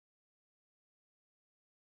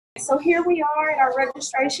So here we are at our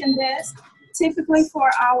registration desk. Typically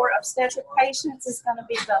for our obstetric patients, it's going to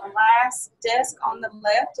be the last desk on the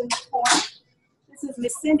left in the corner. This is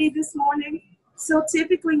Miss Cindy this morning. So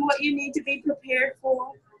typically what you need to be prepared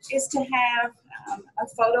for is to have a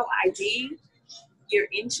photo ID, your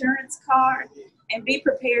insurance card, and be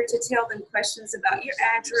prepared to tell them questions about your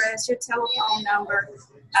address, your telephone number,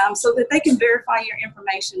 so that they can verify your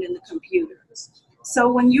information in the computer.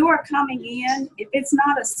 So when you are coming in, if it's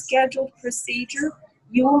not a scheduled procedure,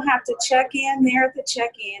 you will have to check in there at the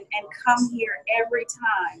check-in and come here every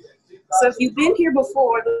time. So if you've been here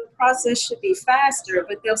before, the process should be faster,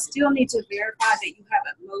 but they'll still need to verify that you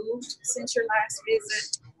haven't moved since your last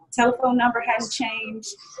visit. Telephone number hadn't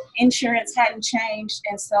changed, insurance hadn't changed,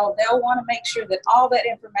 and so they'll want to make sure that all that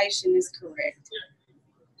information is correct.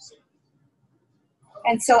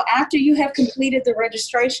 And so after you have completed the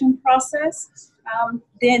registration process,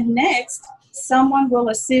 then next, someone will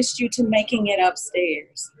assist you to making it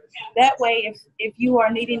upstairs. That way, if you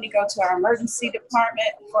are needing to go to our emergency department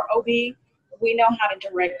for OB, we know how to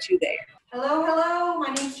direct you there. Hello, hello.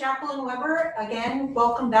 My name is Jacqueline Weber. Again,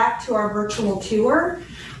 welcome back to our virtual tour.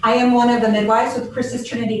 I am one of the midwives with CHRISTUS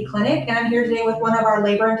Trinity Clinic, and I'm here today with one of our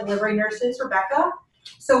labor and delivery nurses, Rebecca.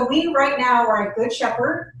 So we right now are at Good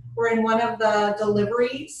Shepherd. We're in one of the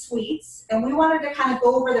delivery suites, and we wanted to kind of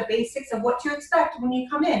go over the basics of what to expect when you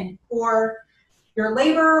come in for your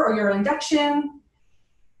labor or your induction.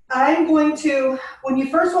 I'm going to, when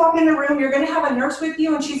you first walk in the room, you're going to have a nurse with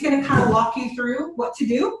you, and she's going to kind of walk you through what to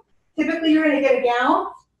do. Typically, you're going to get a gown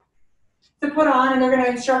to put on, and they're going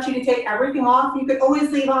to instruct you to take everything off. You could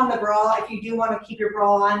always leave on the bra if you do want to keep your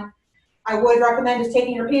bra on. I would recommend just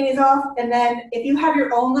taking your panties off, and then if you have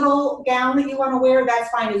your own little gown that you want to wear,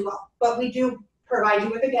 that's fine as well. But we do provide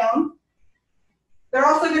you with a gown. They're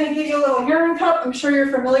also going to give you a little urine cup. I'm sure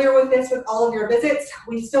you're familiar with this with all of your visits.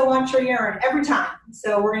 We still want your urine every time,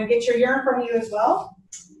 so we're going to get your urine from you as well.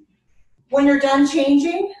 When you're done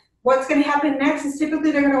changing, what's going to happen next is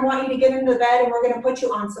typically they're going to want you to get into bed, and we're going to put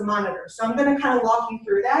you on some monitors. So I'm going to kind of walk you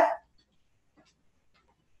through that.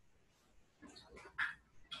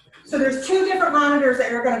 So there's two different monitors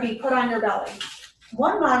that are going to be put on your belly.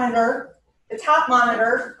 One monitor, the top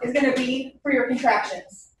monitor, is going to be for your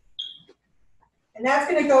contractions. And that's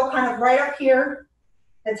going to go kind of right up here,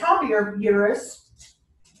 the top of your uterus.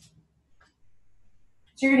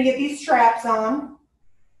 So you're going to get these straps on,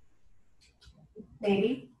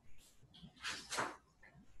 maybe.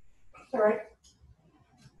 All right.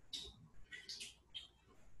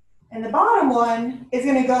 And the bottom one is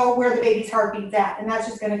going to go where the baby's heartbeat's at, and that's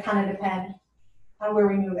just going to kind of depend on where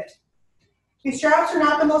we move it. These straps are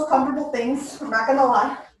not the most comfortable things, I'm not going to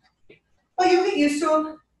lie, but you'll get used to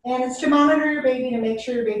them, and it's to monitor your baby to make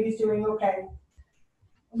sure your baby's doing okay.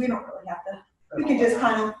 We don't really have to. We can just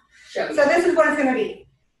kind of show you. So this is what it's going to be.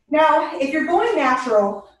 Now, if you're going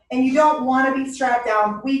natural and you don't want to be strapped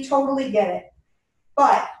down, we totally get it,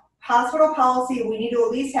 but hospital policy, we need to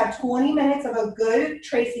at least have 20 minutes of a good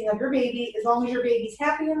tracing of your baby. As long as your baby's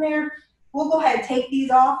happy in there, we'll go ahead and take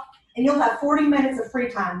these off, and you'll have 40 minutes of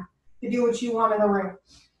free time to do what you want in the room.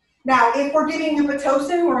 Now, if we're giving you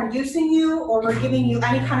Pitocin, we're inducing you, or we're giving you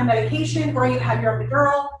any kind of medication, or you have your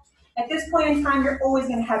epidural, at this point in time, you're always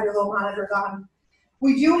going to have your little monitors on.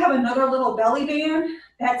 We do have another little belly band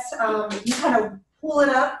that's, you kind of pull it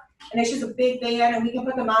up, and it's just a big band, and we can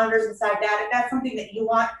put the monitors inside that. If that's something that you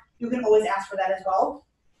want, you can always ask for that as well.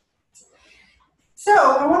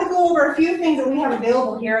 So I want to go over a few things that we have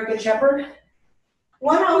available here at Good Shepherd.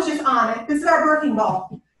 One, I was just on it. This is our birthing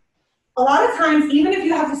ball. A lot of times, even if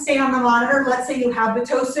you have to stay on the monitor, let's say you have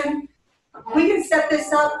Pitocin, we can set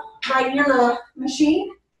this up right near the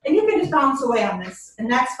machine, and you can just bounce away on this,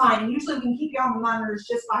 and that's fine. Usually we can keep you on the monitors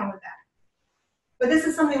just fine with that. But this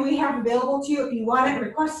is something we have available to you if you want it,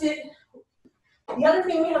 request it. The other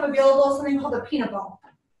thing we have available is something called a peanut ball.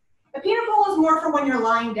 A peanut ball is more for when you're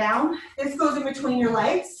lying down. This goes in between your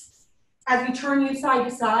legs. As we turn you side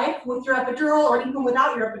to side with your epidural or even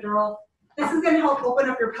without your epidural, this is going to help open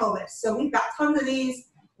up your pelvis. So we've got tons of these.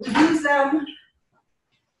 We use them.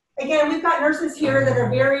 Again, we've got nurses here that are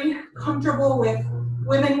very comfortable with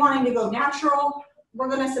women wanting to go natural. We're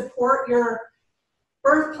going to support your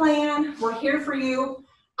birth plan. We're here for you.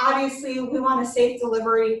 Obviously, we want a safe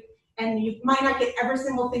delivery, and you might not get every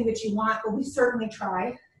single thing that you want, but we certainly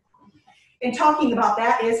try. And talking about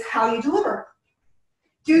that is how you deliver.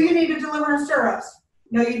 Do you need to deliver in stirrups?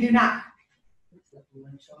 No, you do not.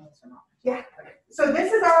 Yeah. So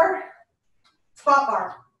this is our spot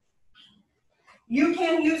bar. You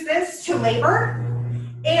can use this to labor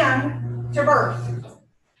and to birth.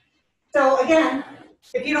 So again,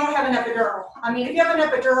 if you don't have an epidural. I mean, if you have an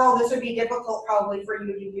epidural, this would be difficult probably for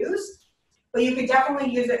you to use, but you could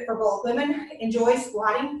definitely use it for both. Women enjoy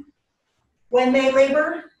squatting when they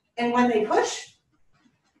labor and when they push.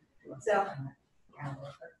 So,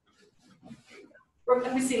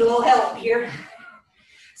 let me see a little help here.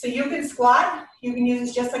 So you can squat, you can use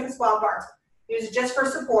this just like a squat bar. Use it just for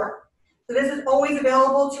support. So this is always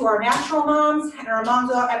available to our natural moms and our moms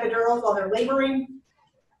without epidurals while they're laboring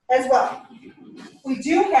as well. We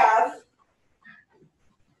do have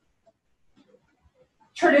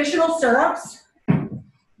traditional stirrups.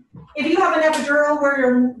 If you have an epidural where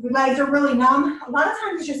your legs are really numb, a lot of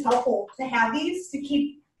times it's just helpful to have these to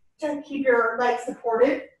keep your legs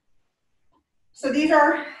supported. So these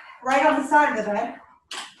are right on the side of the bed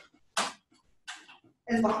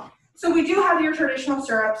as well. So we do have your traditional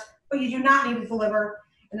stirrups, but you do not need to deliver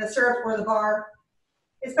in the stirrups or the bar,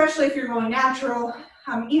 especially if you're going natural.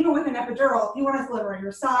 Even with an epidural, if you want to deliver on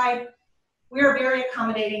your side, we are very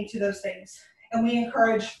accommodating to those things. And we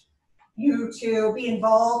encourage you to be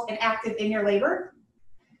involved and active in your labor.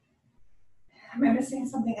 Am I missing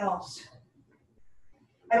something else?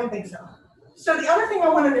 I don't think so. So the other thing I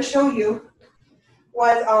wanted to show you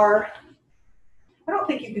was I don't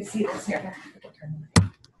think you can see this here.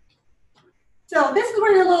 So this is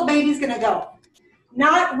where your little baby's gonna go.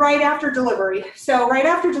 Not right after delivery. So right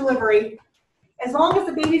after delivery, as long as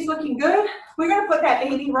the baby's looking good, we're gonna put that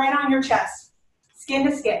baby right on your chest, skin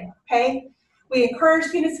to skin, okay? We encourage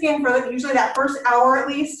skin to skin for usually that first hour at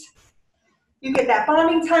least. You get that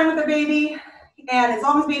bonding time with the baby, and as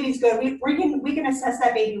long as baby's good, we can assess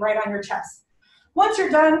that baby right on your chest. Once you're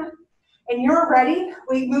done and you're ready,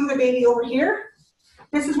 we move the baby over here.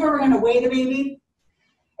 This is where we're gonna weigh the baby.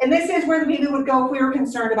 And this is where the baby would go if we were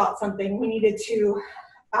concerned about something. We needed to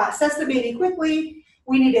assess the baby quickly.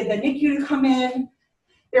 We needed the NICU to come in.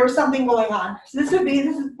 There was something going on. So this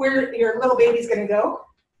is where your little baby's gonna go.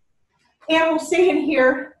 And we'll stay in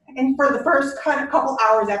here and for the first kind of couple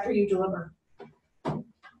hours after you deliver.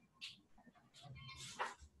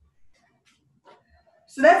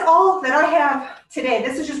 So that's all that I have today.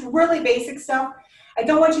 This is just really basic stuff. I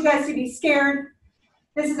don't want you guys to be scared.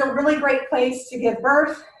 This is a really great place to give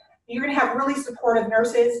birth. You're gonna have really supportive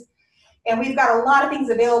nurses, and we've got a lot of things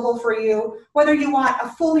available for you, whether you want a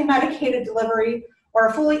fully medicated delivery or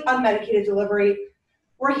a fully unmedicated delivery.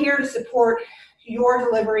 We're here to support your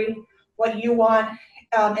delivery, what you want,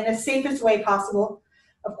 in the safest way possible,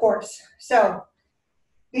 of course. So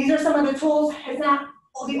these are some of the tools. It's not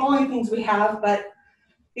the only things we have, but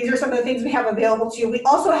these are some of the things we have available to you. We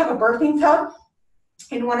also have a birthing tub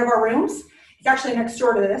in one of our rooms. It's actually next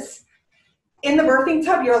door to this. In the birthing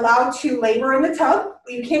tub, you're allowed to labor in the tub.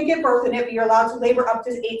 You can't give birth in it, but you're allowed to labor up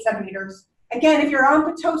to 8 centimeters. Again, if you're on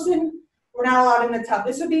Pitocin, we're not allowed in the tub.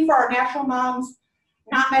 This would be for our natural moms,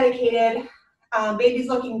 not medicated, baby's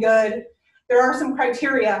looking good. There are some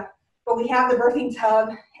criteria, but we have the birthing tub,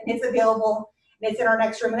 and it's available, and it's in our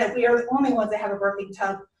next room, and we are the only ones that have a birthing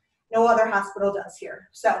tub. No other hospital does here.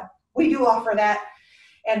 So we do offer that,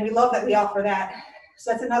 and we love that we offer that.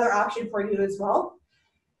 So that's another option for you as well.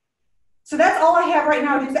 So that's all I have right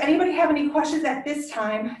now. Does anybody have any questions at this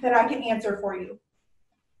time that I can answer for you?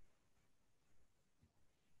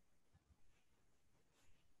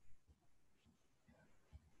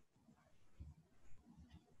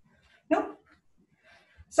 Nope.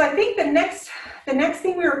 So I think the next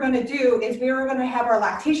thing we were going to do is we were going to have our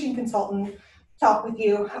lactation consultant talk with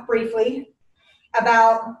you briefly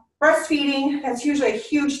about breastfeeding. That's usually a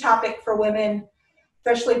huge topic for women,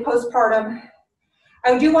 especially postpartum.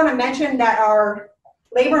 I do want to mention that our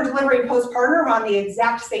labor and delivery and postpartum are on the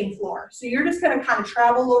exact same floor. So you're just going to kind of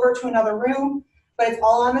travel over to another room, but it's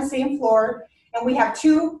all on the same floor. And we have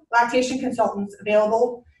 2 lactation consultants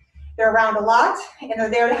available. They're around a lot, and they're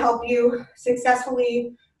there to help you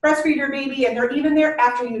successfully breastfeed your baby, and they're even there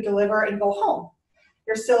after you deliver and go home.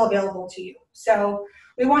 They're still available to you. So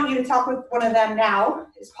we want you to talk with one of them now.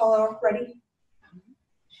 Is Paula ready?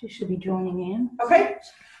 She should be joining in. Okay.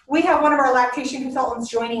 We have one of our lactation consultants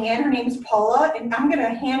joining in. Her name is Paula, and I'm going to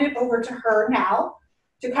hand it over to her now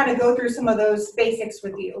to kind of go through some of those basics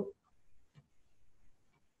with you.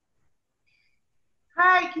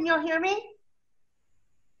 Hi, can you all hear me?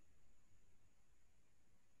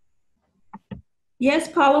 Yes,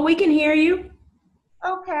 Paula, we can hear you.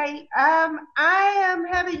 Okay, I am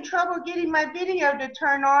having trouble getting my video to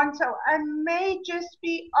turn on, so I may just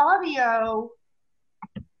be audio.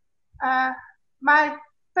 My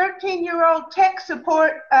 13-year-old tech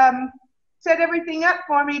support set everything up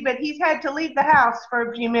for me, but he's had to leave the house for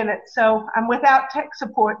a few minutes, so I'm without tech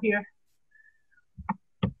support here.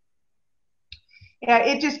 Yeah,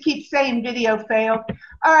 it just keeps saying video failed.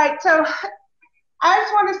 All right, so I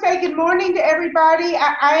just want to say good morning to everybody.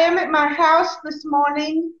 I am at my house this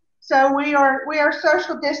morning, so we are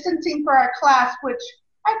social distancing for our class, which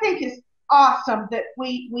I think is awesome that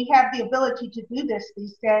we have the ability to do this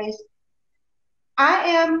these days. I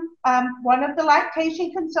am one of the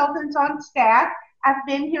lactation consultants on staff. I've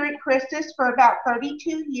been here at CHRISTUS for about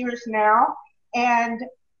 32 years now, and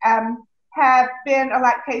have been a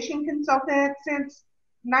lactation consultant since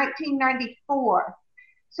 1994.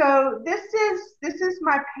 So this is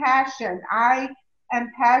my passion. I am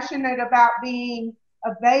passionate about being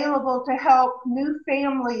available to help new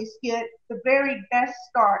families get the very best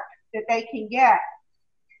start that they can get.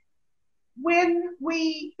 When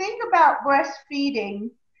we think about breastfeeding,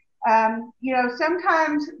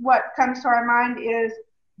 sometimes what comes to our mind is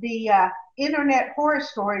the internet horror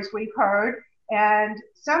stories we've heard, and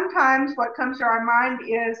sometimes what comes to our mind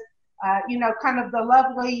is, kind of the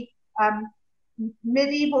lovely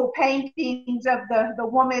medieval paintings of the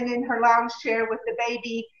woman in her lounge chair with the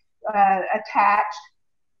baby attached.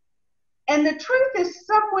 And the truth is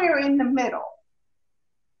somewhere in the middle.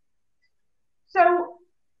 So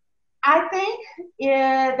I think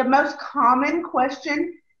the most common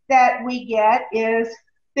question that we get is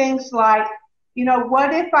things like,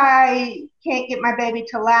 what if I can't get my baby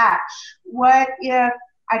to latch? What if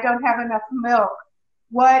I don't have enough milk?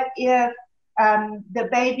 What if the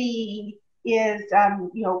baby is,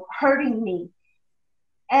 hurting me?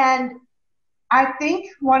 And I think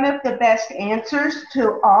one of the best answers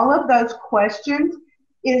to all of those questions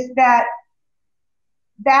is that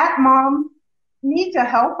mom needs a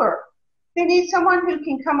helper. They need someone who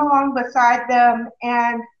can come along beside them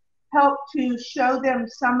and help to show them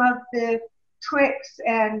some of the tricks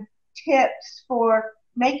and tips for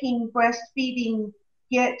making breastfeeding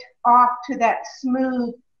get off to that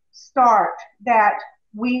smooth start that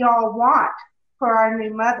we all want for our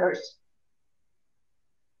new mothers.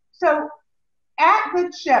 So at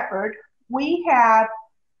Good Shepherd, we have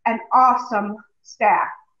an awesome staff.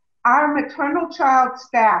 Our maternal child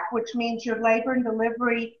staff, which means your labor and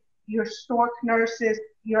delivery, your stork nurses,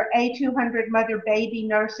 your A200 mother baby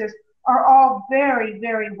nurses, are all very,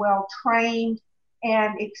 very well trained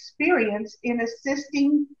and experienced in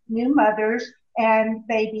assisting new mothers and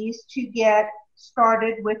babies to get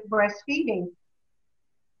started with breastfeeding.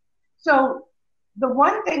 So the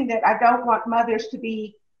one thing that I don't want mothers to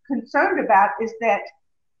be concerned about is that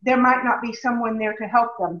there might not be someone there to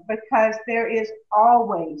help them, because there is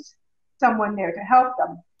always someone there to help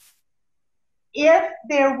them. If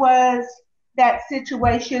there was that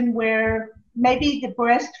situation where maybe the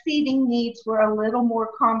breastfeeding needs were a little more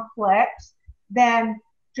complex than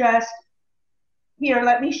just, here,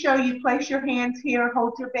 let me show you, place your hands here,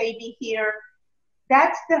 hold your baby here.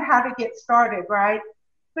 That's the how to get started, right?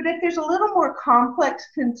 But if there's a little more complex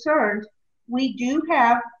concerns, we do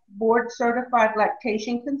have board certified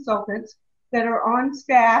lactation consultants that are on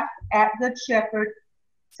staff at Good Shepherd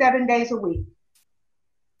 7 days a week.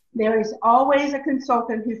 There is always a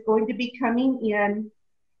consultant who's going to be coming in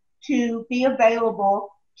to be available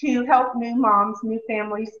to help new moms, new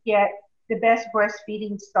families get the best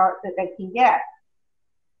breastfeeding start that they can get.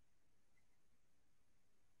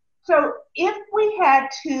 So if we had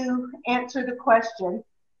to answer the question,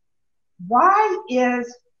 why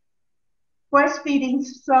is breastfeeding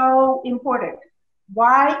so important?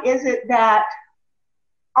 Why is it that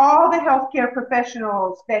all the healthcare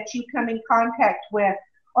professionals that you come in contact with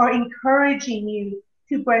are encouraging you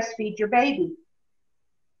to breastfeed your baby?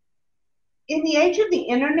 In the age of the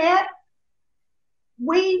internet,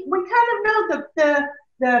 we kind of know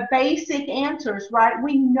the basic answers, right?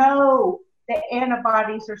 We know that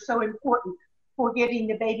antibodies are so important for getting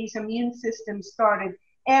the baby's immune system started.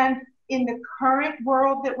 And in the current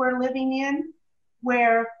world that we're living in,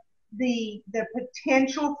 where the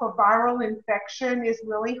potential for viral infection is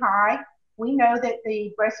really high, we know that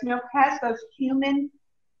the breast milk has those human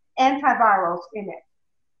antivirals in it.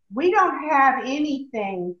 We don't have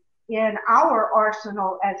anything in our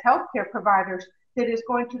arsenal as healthcare providers that is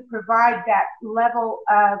going to provide that level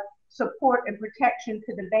of support and protection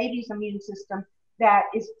to the baby's immune system that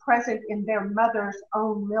is present in their mother's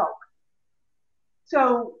own milk.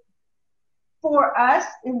 So for us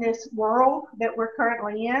in this world that we're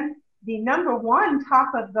currently in, the number one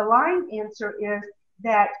top of the line answer is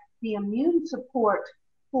that the immune support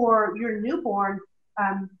for your newborn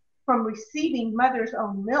from receiving mother's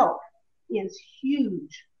own milk is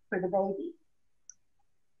huge for the baby.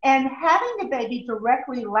 And having the baby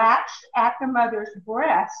directly latched at the mother's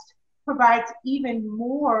breast provides even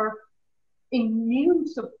more immune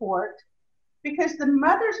support, because the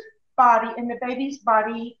mother's body and the baby's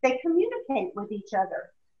body, they communicate with each other.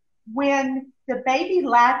 When the baby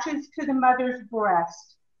latches to the mother's breast,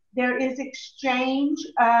 there is exchange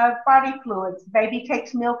of body fluids. Baby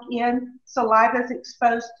takes milk in, saliva is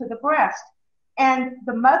exposed to the breast. And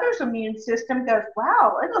the mother's immune system goes, wow,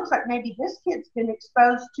 it looks like maybe this kid's been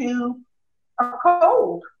exposed to a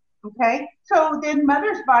cold, okay? So then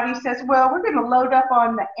mother's body says, well, we're gonna load up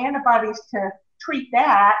on the antibodies to treat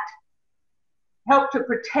that, help to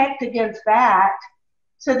protect against that.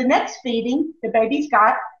 So the next feeding, the baby's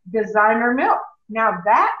got designer milk. Now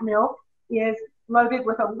that milk is loaded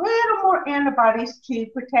with a little more antibodies to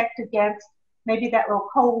protect against maybe that little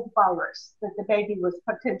cold virus that the baby was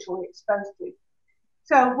potentially exposed to.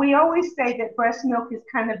 So we always say that breast milk is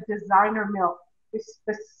kind of designer milk. It's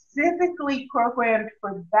specifically programmed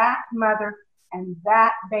for that mother and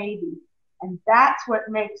that baby. And that's what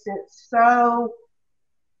makes it so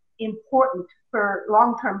important for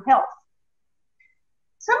long-term health.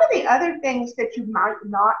 Some of the other things that you might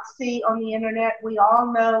not see on the internet, we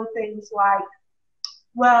all know things like,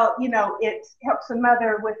 well, you know, it helps the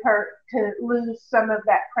mother with her to lose some of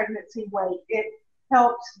that pregnancy weight. It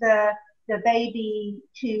helps the baby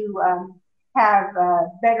to have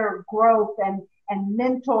better growth and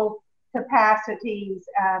mental capacities.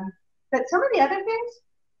 But some of the other things,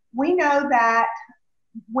 we know that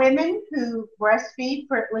women who breastfeed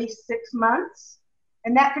for at least 6 months,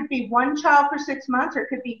 and that could be one child for 6 months, or it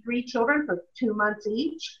could be 3 children for 2 months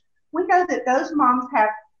each. We know that those moms have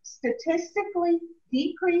statistically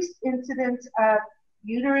decreased incidence of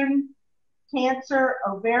uterine cancer,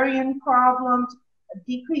 ovarian problems,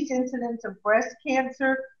 decreased incidence of breast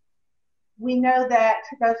cancer. We know that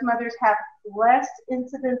those mothers have less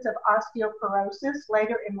incidence of osteoporosis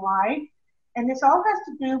later in life. And this all has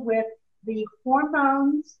to do with the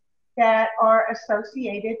hormones that are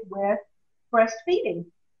associated with breastfeeding.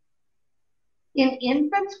 In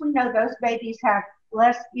infants, we know those babies have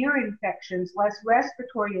less ear infections, less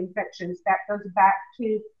respiratory infections. That goes back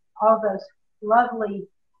to all those lovely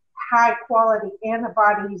high quality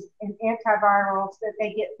antibodies and antivirals that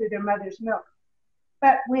they get through their mother's milk.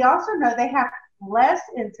 But we also know they have less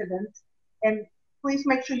incidence, and please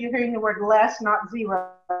make sure you're hearing the word less, not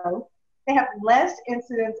zero. They have less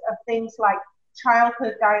incidence of things like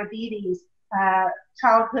childhood diabetes,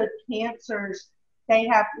 childhood cancers. They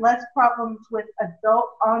have less problems with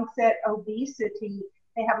adult onset obesity.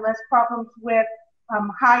 They have less problems with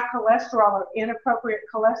high cholesterol or inappropriate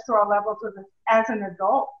cholesterol levels as an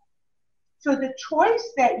adult. So the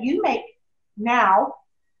choice that you make now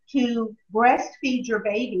to breastfeed your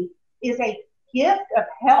baby is a gift of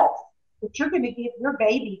health that you're going to give your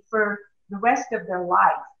baby for the rest of their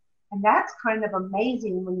life. And that's kind of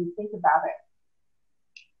amazing when you think about it.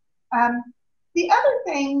 The other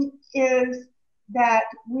thing is that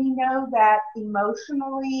we know that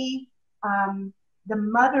emotionally, the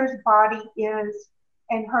mother's body is,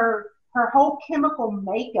 and her whole chemical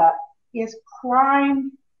makeup is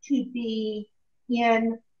primed to be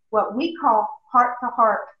in what we call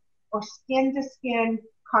heart-to-heart or skin-to-skin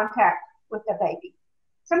contact with the baby.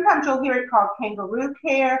 Sometimes you'll hear it called kangaroo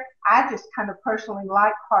care. I just kind of personally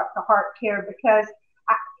like heart-to-heart care because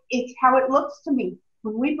it's how it looks to me.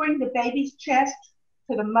 When we bring the baby's chest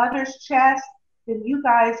to the mother's chest, then you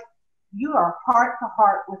guys, you are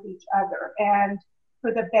heart-to-heart with each other. And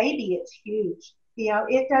for the baby, it's huge. You know,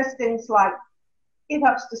 it does things like, it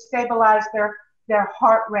helps to stabilize their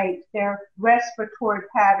heart rate, their respiratory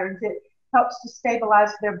patterns. It helps to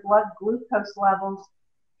stabilize their blood glucose levels.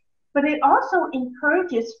 But it also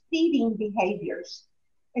encourages feeding behaviors.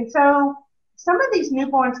 And so some of these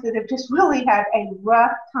newborns that have just really had a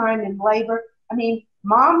rough time in labor, I mean,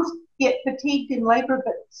 moms get fatigued in labor,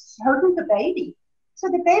 but so do the baby. So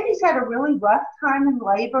the baby's had a really rough time in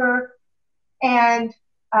labor, and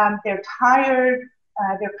they're tired,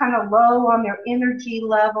 they're kind of low on their energy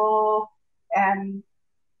level, and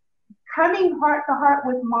coming heart to heart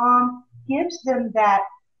with mom gives them that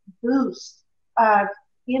boost of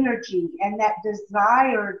energy and that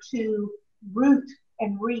desire to root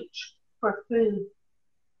and reach for food.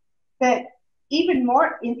 But even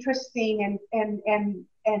more interesting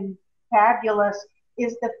and fabulous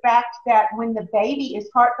is the fact that when the baby is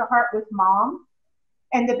heart to heart with mom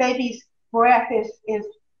and the baby's breath is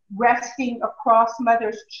resting across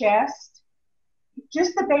mother's chest,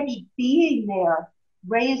 just the baby being there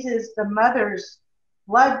raises the mother's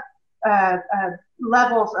blood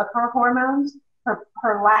levels of her hormones,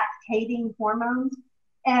 her lactating hormones,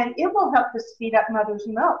 and it will help to speed up mother's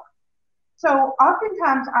milk. So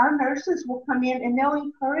oftentimes our nurses will come in and they'll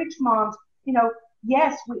encourage moms, you know,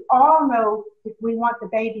 yes, we all know if we want the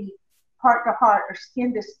baby heart to heart or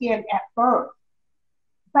skin to skin at birth.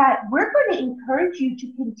 But we're going to encourage you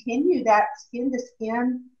to continue that skin to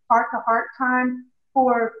skin, heart to heart time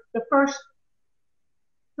for the first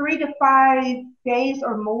 3 to 5 days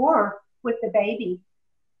or more with the baby.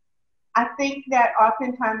 I think that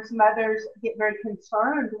oftentimes mothers get very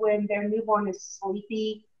concerned when their newborn is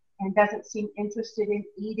sleepy and doesn't seem interested in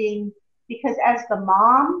eating, because as the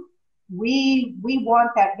mom, we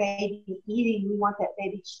want that baby eating, we want that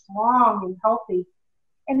baby strong and healthy.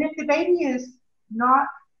 And if the baby is not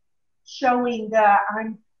showing the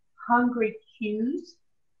I'm hungry cues,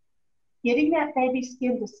 getting that baby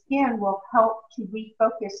skin to skin will help to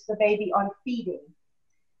refocus the baby on feeding.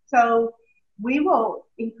 So we will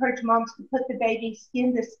encourage moms to put the baby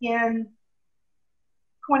skin to skin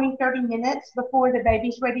 20, 30 minutes before the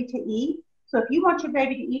baby's ready to eat. So if you want your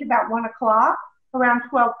baby to eat about 1 o'clock, around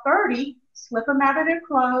 12:30, slip them out of their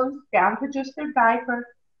clothes, down to just their diaper,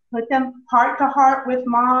 put them heart to heart with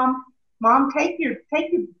mom. Mom, take your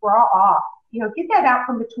bra off. Get that out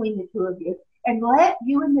from between the two of you and let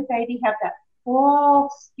you and the baby have that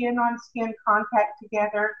full skin on skin contact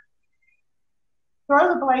together.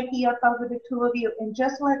 Throw the blankie up over the two of you and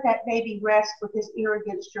just let that baby rest with his ear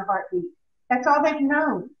against your heartbeat. That's all they've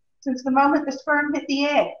known. Since the moment the sperm hit the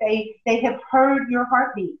egg, they have heard your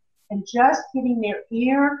heartbeat. And just getting their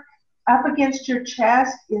ear up against your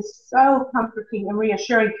chest is so comforting and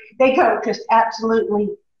reassuring. They go just absolutely,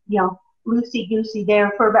 loosey-goosey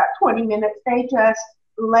there for about 20 minutes. They just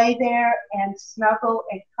lay there and snuggle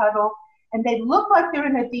and cuddle. And they look like they're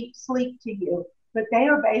in a deep sleep to you, but they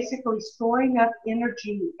are basically storing up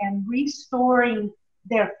energy and restoring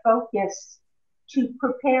their focus to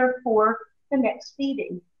prepare for the next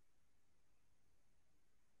feeding.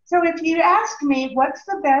 So if you ask me, what's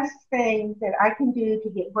the best thing that I can do to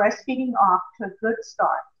get breastfeeding off to a good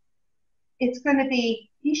start? It's going to be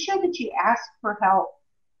sure that you ask for help.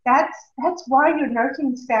 That's why your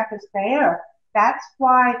nursing staff is there. That's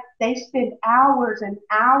why they spend hours and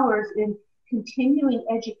hours in continuing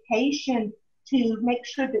education to make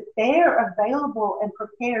sure that they're available and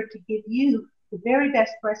prepared to give you the very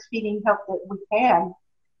best breastfeeding help that we can.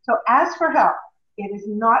 So ask for help. It is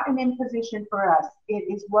not an imposition for us. It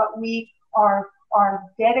is what we are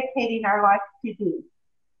dedicating our life to do.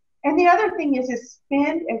 And the other thing is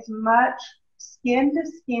spend as much skin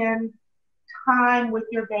to skin time with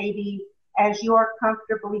your baby as you're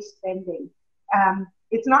comfortably spending.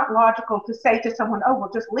 It's not logical to say to someone, oh,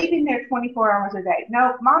 well, just leave him there 24 hours a day.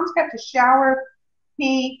 No, mom's got to shower,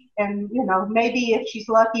 pee, and, maybe if she's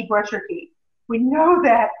lucky, brush her teeth. We know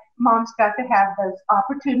that mom's got to have those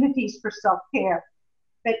opportunities for self-care.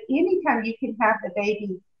 But anytime you can have the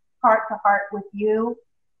baby heart to heart with you,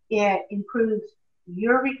 it improves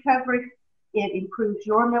your recovery, it improves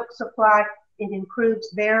your milk supply, it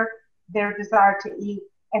improves their desire to eat,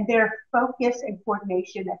 and their focus and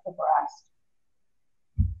coordination at the breast.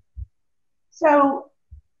 So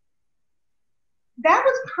that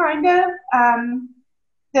was kind of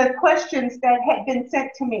the questions that had been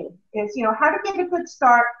sent to me is, how to get a good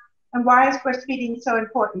start and why is breastfeeding so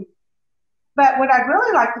important? But what I'd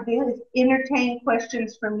really like to do is entertain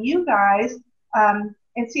questions from you guys and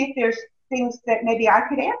see if there's things that maybe I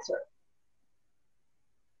could answer.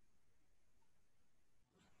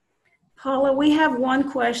 Paula, we have one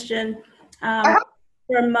question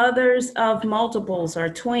for mothers of multiples or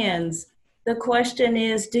twins. The question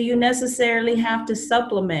is, do you necessarily have to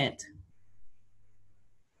supplement?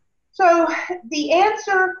 So the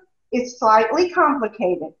answer is slightly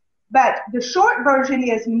complicated, but the short version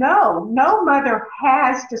is no mother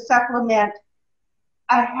has to supplement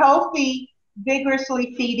a healthy,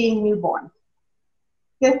 vigorously feeding newborn.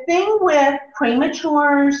 The thing with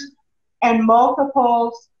prematures and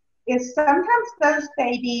multiples is sometimes those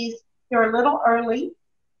babies, they're a little early,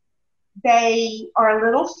 they are a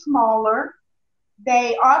little smaller,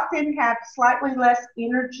 they often have slightly less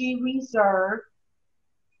energy reserve,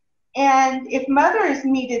 and if mother is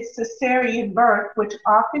needed cesarean birth, which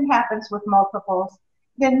often happens with multiples,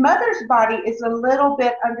 then mother's body is a little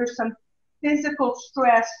bit under some physical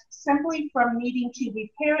stress simply from needing to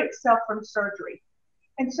repair itself from surgery.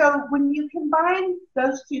 And so when you combine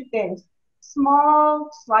those two things, small,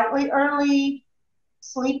 slightly early,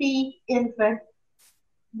 sleepy infant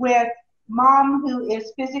with mom who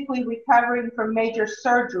is physically recovering from major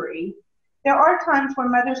surgery, there are times when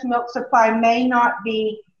mother's milk supply may not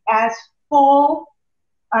be as full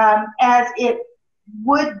as it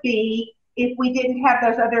would be if we didn't have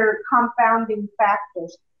those other confounding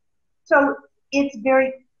factors. So it's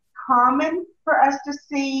very common for us to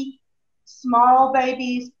see small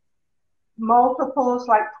babies, multiples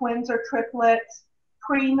like twins or triplets,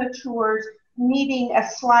 prematures needing a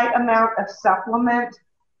slight amount of supplement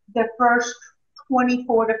the first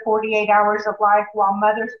 24 to 48 hours of life while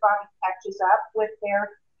mother's body catches up with their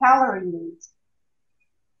calorie needs.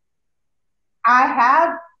 I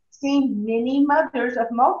have seen many mothers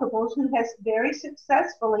of multiples who has very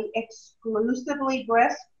successfully exclusively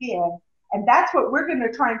breastfed, and that's what we're going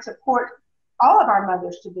to try and support all of our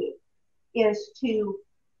mothers to do, is to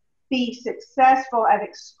be successful at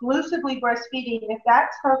exclusively breastfeeding if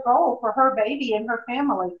that's her goal for her baby and her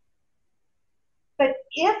family. But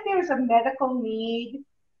if there's a medical need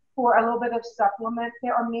for a little bit of supplement,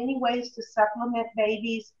 there are many ways to supplement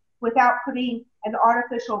babies without putting an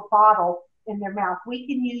artificial bottle in their mouth. We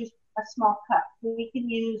can use a small cup. We can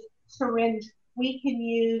use syringe. We can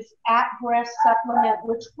use at-breast supplement,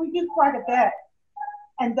 which we do quite a bit.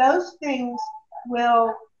 And those things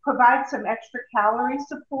will provide some extra calorie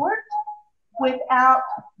support without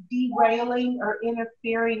derailing or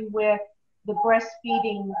interfering with the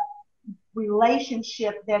breastfeeding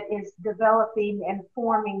relationship that is developing and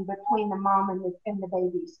forming between the mom and the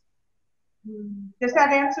babies. Does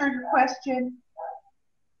that answer your question?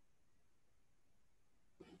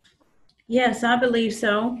 Yes, I believe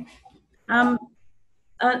so.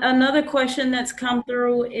 Another question that's come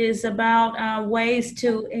through is about ways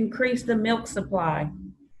to increase the milk supply.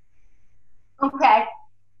 Okay.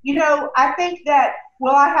 You know, I think that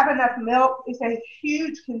will I have enough milk is a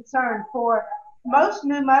huge concern for most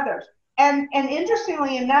new mothers. And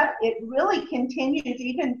interestingly enough, it really continues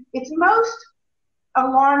it's most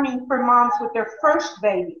alarming for moms with their first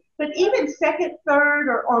baby. But even second, third,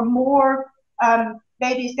 or more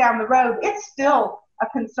babies down the road, it's still a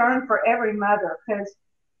concern for every mother because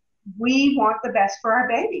we want the best for our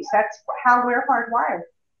babies. That's how we're hardwired.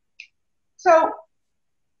 So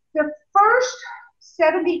the first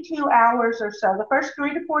 72 hours or so, the first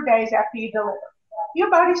 3 to 4 days after you deliver,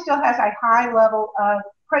 your body still has a high level of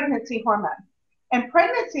pregnancy hormone. And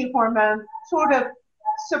pregnancy hormone sort of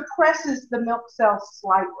suppresses the milk cells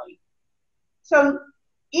slightly. So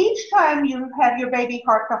each time you have your baby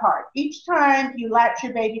heart to heart, each time you latch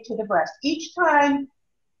your baby to the breast, each time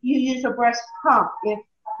you use a breast pump, if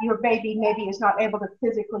your baby maybe is not able to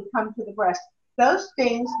physically come to the breast, those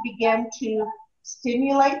things begin to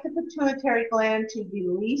stimulate the pituitary gland to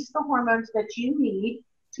release the hormones that you need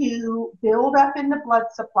to build up in the blood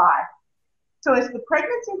supply. So as the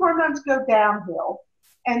pregnancy hormones go downhill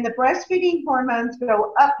and the breastfeeding hormones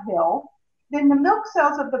go uphill, then the milk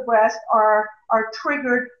cells of the breast are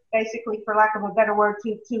triggered, basically, for lack of a better word,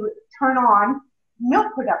 to turn on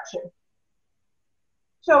milk production.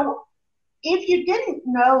 So if you didn't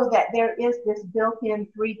know that there is this built-in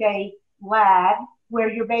 3-day lag where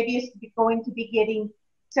your baby is going to be getting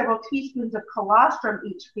several teaspoons of colostrum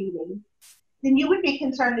each feeding, then you would be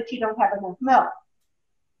concerned that you don't have enough milk.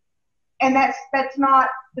 And that's not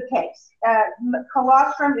the case.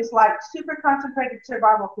 Colostrum is like super concentrated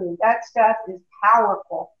survival food. That stuff is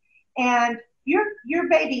powerful. And your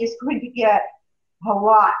baby is going to get a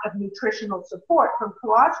lot of nutritional support from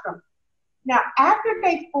colostrum. Now, after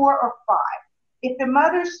day 4 or 5, if the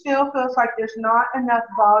mother still feels like there's not enough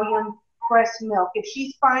volume breast milk, if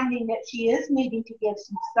she's finding that she is needing to give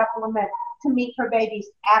some supplement to meet her baby's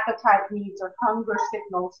appetite needs or hunger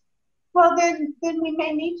signals, well, then we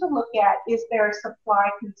may need to look at, is there a supply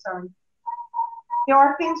concern? There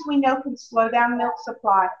are things we know can slow down milk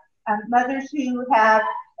supply. Mothers who have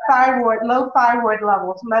low thyroid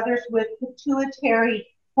levels, mothers with pituitary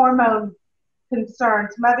hormone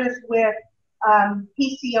concerns, mothers with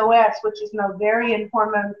PCOS, which is an ovarian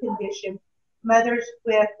hormone condition, mothers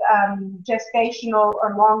with gestational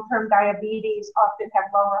or long-term diabetes often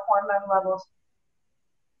have lower hormone levels.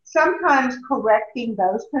 Sometimes correcting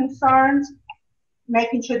those concerns,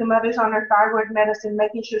 making sure the mother's on her thyroid medicine,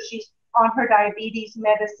 making sure she's on her diabetes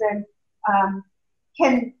medicine,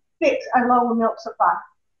 can fix a low milk supply.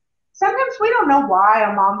 Sometimes we don't know why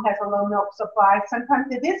a mom has a low milk supply. Sometimes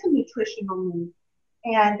it is a nutritional need.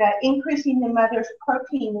 And increasing the mother's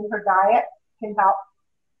protein in her diet can help.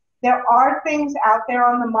 There are things out there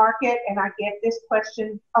on the market, and I get this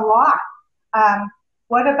question a lot.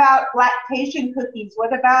 What about lactation cookies?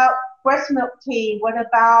 What about breast milk tea? What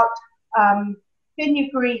about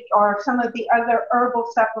fenugreek or some of the other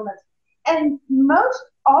herbal supplements? And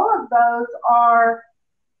all of those are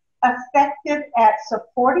effective at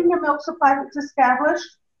supporting the milk supply that's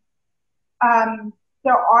established.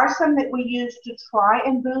 There are some that we use to try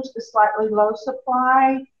and boost a slightly low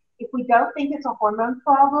supply. If we don't think it's a hormone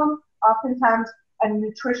problem, oftentimes a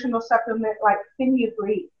nutritional supplement like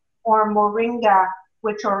fenugreek or moringa,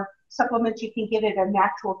 which are supplements you can get at a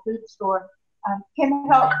natural food store, can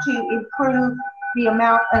help to improve the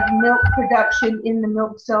amount of milk production in the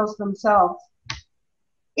milk cells themselves.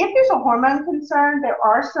 If there's a hormone concern, there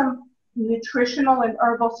are some nutritional and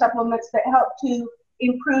herbal supplements that help to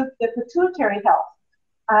improve the pituitary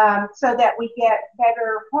health, so that we get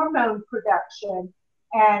better hormone production.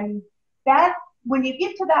 And that, when you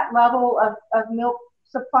get to that level of milk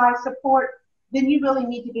supply support, then you really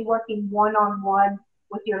need to be working one-on-one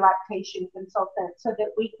with your lactation consultant so that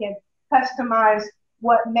we can customize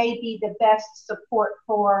what may be the best support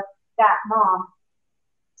for that mom.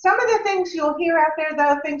 Some of the things you'll hear out there,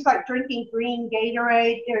 though, things like drinking green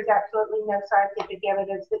Gatorade, there's absolutely no scientific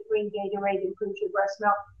evidence that green Gatorade improves your breast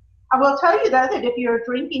milk. I will tell you, though, that if you're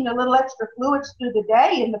drinking a little extra fluids through the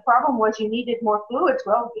day and the problem was you needed more fluids,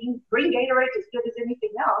 well, green Gatorade is as good as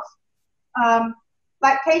anything else.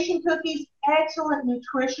 Lactation cookies, excellent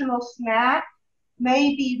nutritional snack.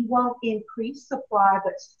 Maybe won't increase supply,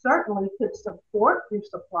 but certainly could support your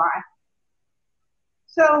supply.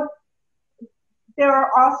 So there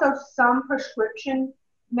are also some prescription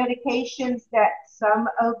medications that some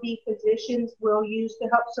OB physicians will use to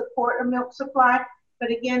help support a milk supply.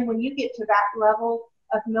 But again, when you get to that level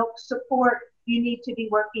of milk support, you need to be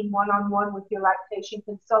working one-on-one with your lactation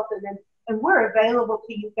consultant. And we're available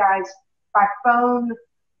to you guys by phone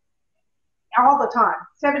all the time,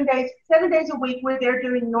 7 days a week. We're there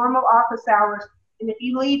doing normal office hours. And if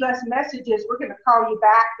you leave us messages, we're going to call you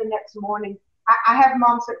back the next morning. I have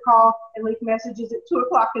moms that call and leave messages at 2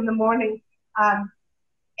 o'clock in the morning.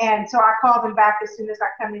 And so I call them back as soon as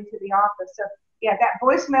I come into the office. So yeah, that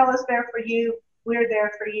voicemail is there for you. We're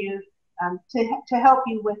there for you to help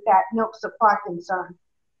you with that milk supply concern.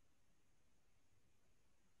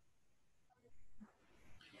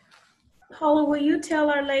 Paula, will you tell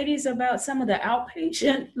our ladies about some of the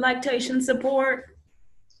outpatient lactation support?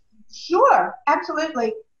 Sure,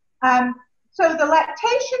 absolutely. So the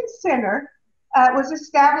Lactation Center was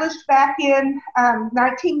established back in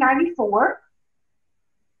 1994,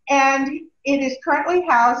 and it is currently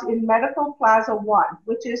housed in Medical Plaza 1,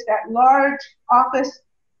 which is that large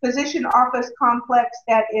physician office complex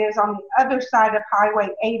that is on the other side of Highway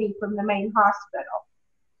 80 from the main hospital.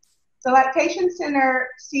 The Lactation Center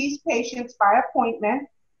sees patients by appointment.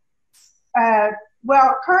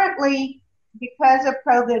 Well, currently, because of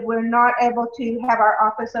COVID, we're not able to have our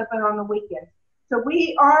office open on the weekend. So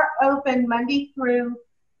we are open Monday through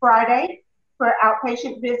Friday for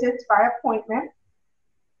outpatient visits by appointment.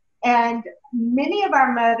 And many of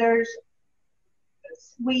our mothers,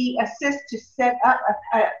 we assist to set up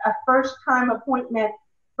a first-time appointment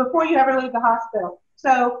before you ever leave the hospital.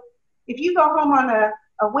 So if you go home on a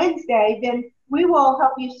Wednesday, then we will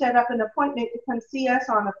help you set up an appointment to come see us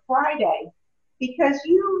on a Friday, because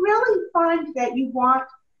you really find that you want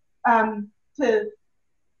to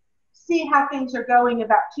see how things are going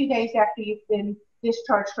about 2 days after you've been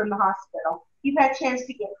discharged from the hospital. You've had a chance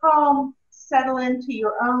to get home, settle into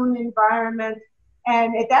your own environment,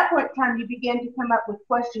 and at that point in time, you begin to come up with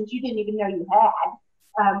questions you didn't even know you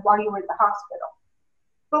had while you were at the hospital.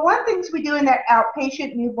 But one of the things we do in that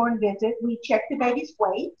outpatient newborn visit, we check the baby's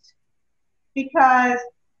weight, because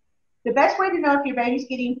the best way to know if your baby's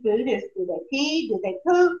getting food is, do they pee, do they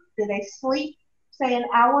poop, do they sleep, say an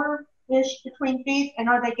hour-ish between feeds, and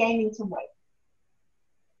are they gaining some weight?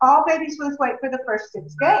 All babies lose weight for the first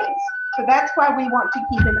 6 days. So that's why we want to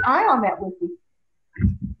keep an eye on that with you.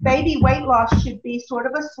 Baby weight loss should be sort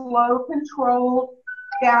of a slow, controlled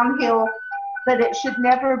downhill, but it should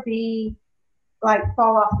never be like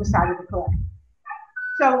fall off the side of the cliff.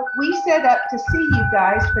 So we set up to see you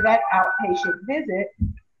guys for that outpatient visit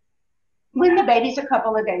when the baby's a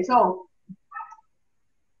couple of days old.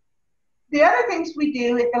 The other things we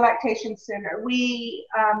do at the Lactation Center, we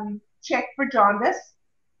check for jaundice.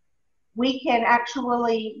 We can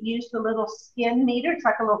actually use the little skin meter. It's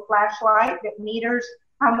like a little flashlight that meters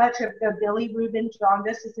how much of the bilirubin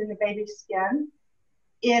jaundice is in the baby's skin.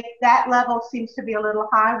 If that level seems to be a little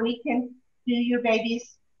high, we can do your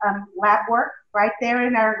baby's lab work right there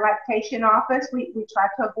in our lactation office. We try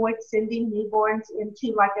to avoid sending newborns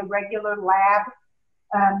into like a regular lab.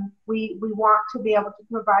 We want to be able to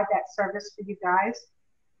provide that service for you guys.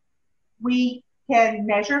 We can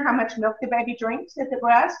measure how much milk the baby drinks at the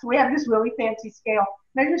breast. We have this really fancy scale.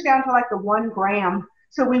 Measures down to like the 1 gram.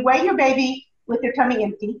 So we weigh your baby with their tummy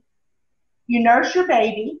empty. You nurse your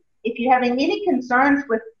baby. If you're having any concerns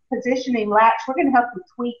with positioning latch, we're going to help you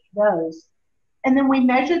tweak those. And then we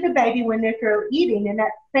measure the baby when they're through eating, and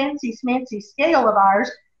that fancy smancy scale of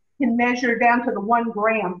ours can measure down to the 1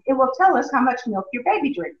 gram. It will tell us how much milk your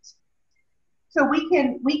baby drinks. So we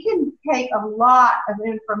can take a lot of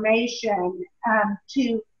information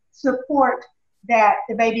to support that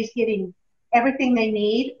the baby's getting everything they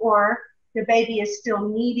need, or the baby is still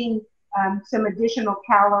needing some additional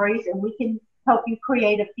calories, and we can help you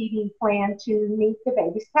create a feeding plan to meet the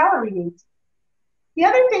baby's calorie needs. The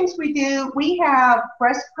other things we do, we have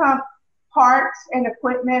breast pump parts and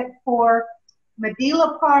equipment for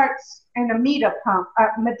Medela parts and Amida pump,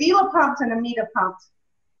 Medela pumps and Amida pumps.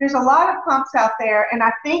 There's a lot of pumps out there, and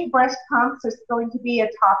I think breast pumps is going to be a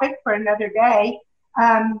topic for another day.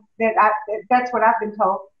 That's what I've been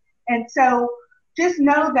told. And so just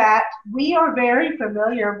know that we are very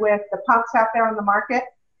familiar with the pumps out there on the market,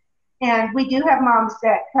 and we do have moms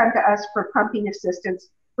that come to us for pumping assistance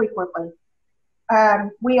frequently.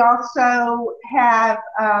 We also have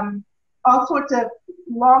all sorts of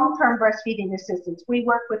long-term breastfeeding assistance. We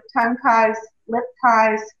work with tongue ties, lip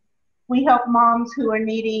ties. We help moms who are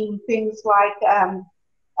needing things like,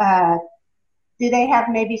 do they have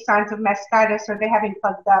maybe signs of mastitis? Are they having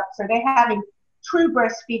plugged ups? Are they having true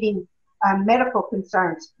breastfeeding medical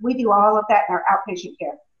concerns? We do all of that in our outpatient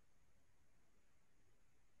care.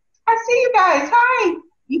 I see you guys. Hi.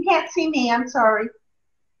 You can't see me. I'm sorry.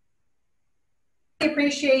 I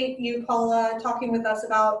appreciate you, Paula, talking with us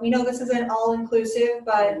about, we know this isn't all-inclusive,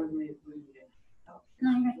 but...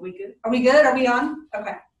 We good? Are we good? Are we on?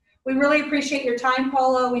 Okay. We really appreciate your time,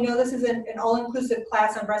 Paula. We know this isn't an all-inclusive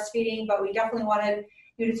class on breastfeeding, but we definitely wanted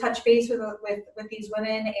you to touch base with these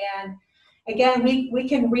women. And again, we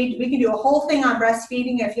can do a whole thing on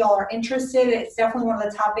breastfeeding if y'all are interested. It's definitely one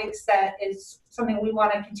of the topics that is something we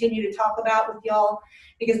want to continue to talk about with y'all,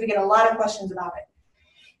 because we get a lot of questions about it.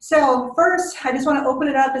 So first, I just want to open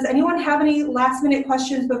it up. Does anyone have any last-minute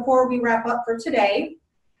questions before we wrap up for today?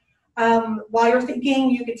 While you're thinking,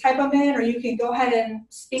 you can type them in, or you can go ahead and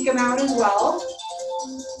speak them out as well.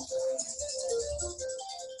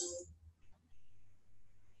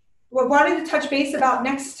 We wanted to touch base about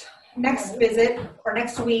next visit or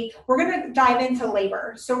next week. We're going to dive into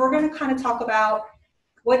labor. So we're going to kind of talk about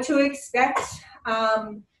what to expect.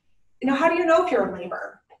 How do you know if you're in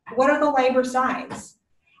labor? What are the labor signs?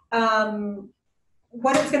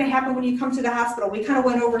 What is going to happen when you come to the hospital? We kind of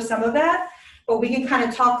went over some of that, but we can kind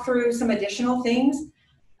of talk through some additional things.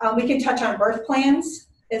 We can touch on birth plans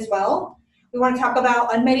as well. We want to talk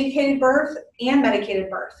about unmedicated birth and medicated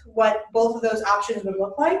birth, what both of those options would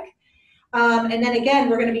look like. And then again,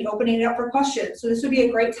 we're going to be opening it up for questions. So this would be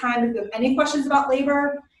a great time if you have any questions about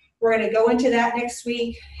labor. We're going to go into that next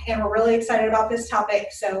week, and we're really excited about this topic.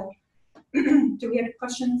 So do we have any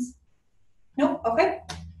questions? Nope. Okay.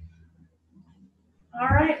 All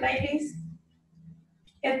right, ladies.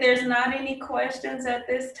 If there's not any questions at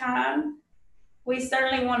this time, we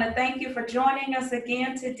certainly want to thank you for joining us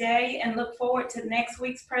again today and look forward to next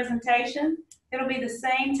week's presentation. It'll be the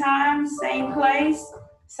same time, same place.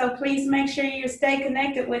 So please make sure you stay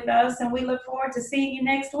connected with us, and we look forward to seeing you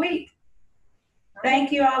next week.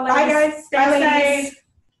 Thank you all, ladies. Bye, guys. Stay Bye, safe. ladies.